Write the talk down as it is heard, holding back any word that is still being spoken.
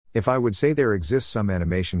If I would say there exist some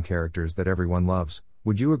animation characters that everyone loves,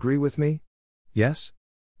 would you agree with me? Yes?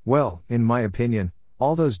 Well, in my opinion,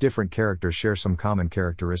 all those different characters share some common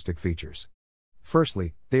characteristic features.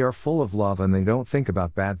 Firstly, they are full of love and they don't think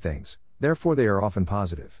about bad things, therefore they are often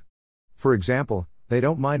positive. For example, they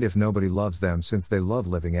don't mind if nobody loves them since they love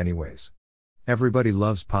living anyways. Everybody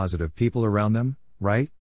loves positive people around them,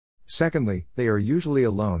 right? Secondly, they are usually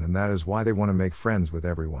alone and that is why they want to make friends with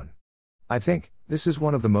everyone. I think, this is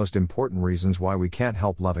one of the most important reasons why we can't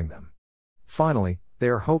help loving them. Finally, they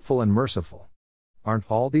are hopeful and merciful. Aren't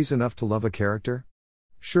all these enough to love a character?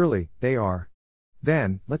 Surely, they are.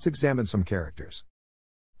 Then, let's examine some characters.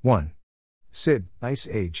 1. Sid, Ice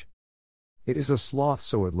Age. It is a sloth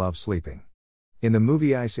so it loves sleeping. In the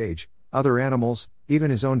movie Ice Age, other animals,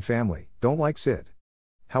 even his own family, don't like Sid.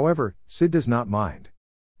 However, Sid does not mind.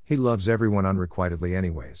 He loves everyone unrequitedly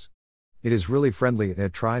anyways. It is really friendly and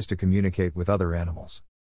it tries to communicate with other animals.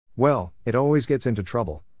 Well, it always gets into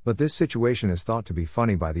trouble, but this situation is thought to be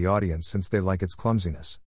funny by the audience since they like its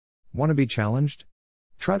clumsiness. Want to be challenged?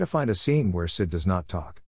 Try to find a scene where Sid does not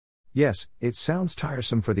talk. Yes, it sounds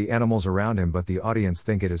tiresome for the animals around him but the audience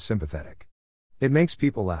think it is sympathetic. It makes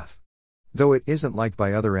people laugh. Though it isn't liked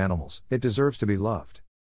by other animals, it deserves to be loved.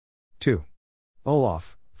 2.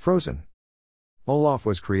 Olaf, Frozen. Olaf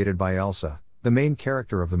was created by Elsa, the main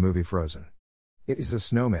character of the movie Frozen. It is a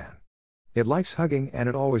snowman. It likes hugging and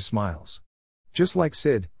it always smiles. Just like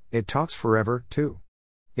Sid, it talks forever, too.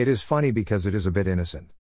 It is funny because it is a bit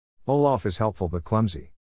innocent. Olaf is helpful but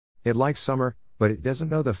clumsy. It likes summer, but it doesn't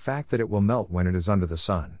know the fact that it will melt when it is under the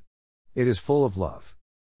sun. It is full of love.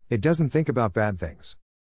 It doesn't think about bad things.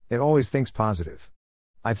 It always thinks positive.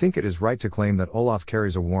 I think it is right to claim that Olaf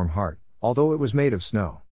carries a warm heart, although it was made of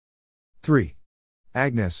snow. 3.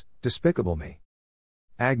 Agnes, Despicable Me.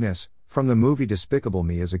 Agnes, from the movie Despicable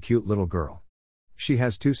Me, is a cute little girl. She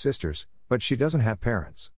has 2 sisters, but she doesn't have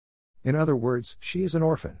parents. In other words, she is an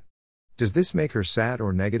orphan. Does this make her sad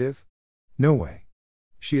or negative? No way.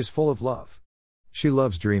 She is full of love. She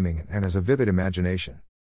loves dreaming and has a vivid imagination.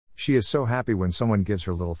 She is so happy when someone gives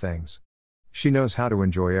her little things. She knows how to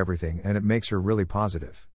enjoy everything and it makes her really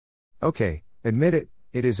positive. Okay, admit it,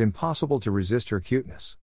 it is impossible to resist her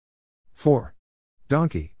cuteness. 4.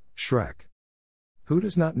 Donkey, Shrek. Who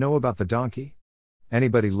does not know about the donkey?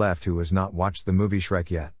 Anybody left who has not watched the movie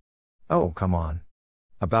Shrek yet? Oh, come on.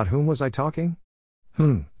 About whom was I talking?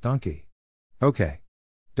 Donkey. Okay.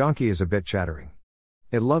 Donkey is a bit chattering.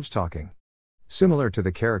 It loves talking. Similar to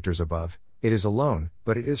the characters above, it is alone,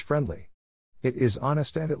 but it is friendly. It is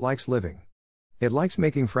honest and it likes living. It likes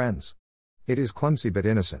making friends. It is clumsy but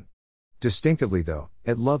innocent. Distinctively though,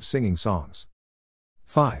 it loves singing songs.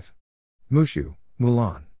 5. Mushu,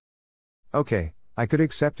 Mulan. Okay, I could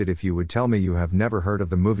accept it if you would tell me you have never heard of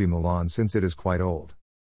the movie Mulan since it is quite old.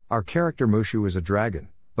 Our character Mushu is a dragon,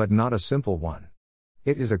 but not a simple one.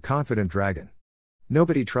 It is a confident dragon.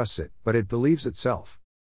 Nobody trusts it, but it believes itself.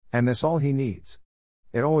 And that's all he needs.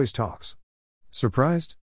 It always talks.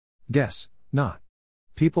 Surprised? Guess not.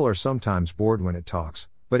 People are sometimes bored when it talks,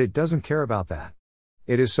 but it doesn't care about that.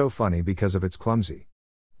 It is so funny because of its clumsy.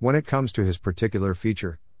 When it comes to his particular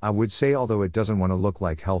feature, I would say although it doesn't want to look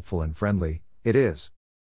like helpful and friendly, it is.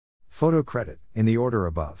 Photo credit, in the order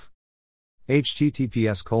above.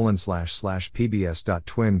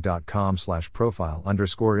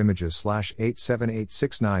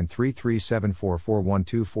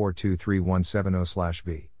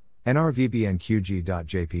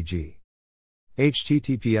 nrvbnqg.jpg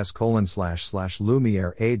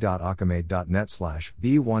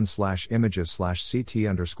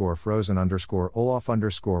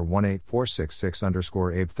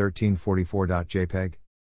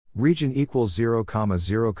region equals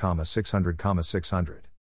 0,0,600,600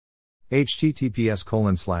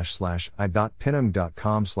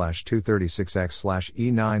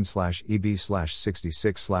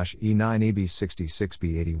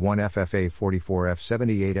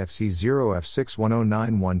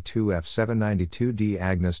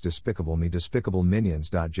 Agnes Despicable Me Despicable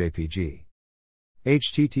Minions.jpg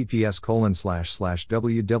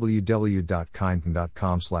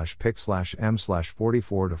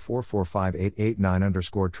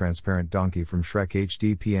https://www.kind.com/pic/m/44to445889_transparent donkey from Shrek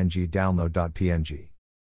HD PNG download.png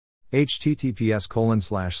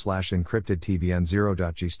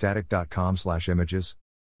https://encryptedtbn0.gstatic.com/images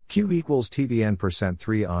q equals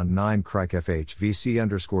tbn%3 on 9 crike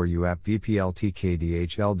fhvc_uap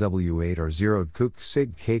vpltkdhlw8 or 0 kook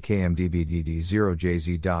sig kkmdbdd0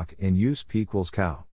 jz doc in use p equals cow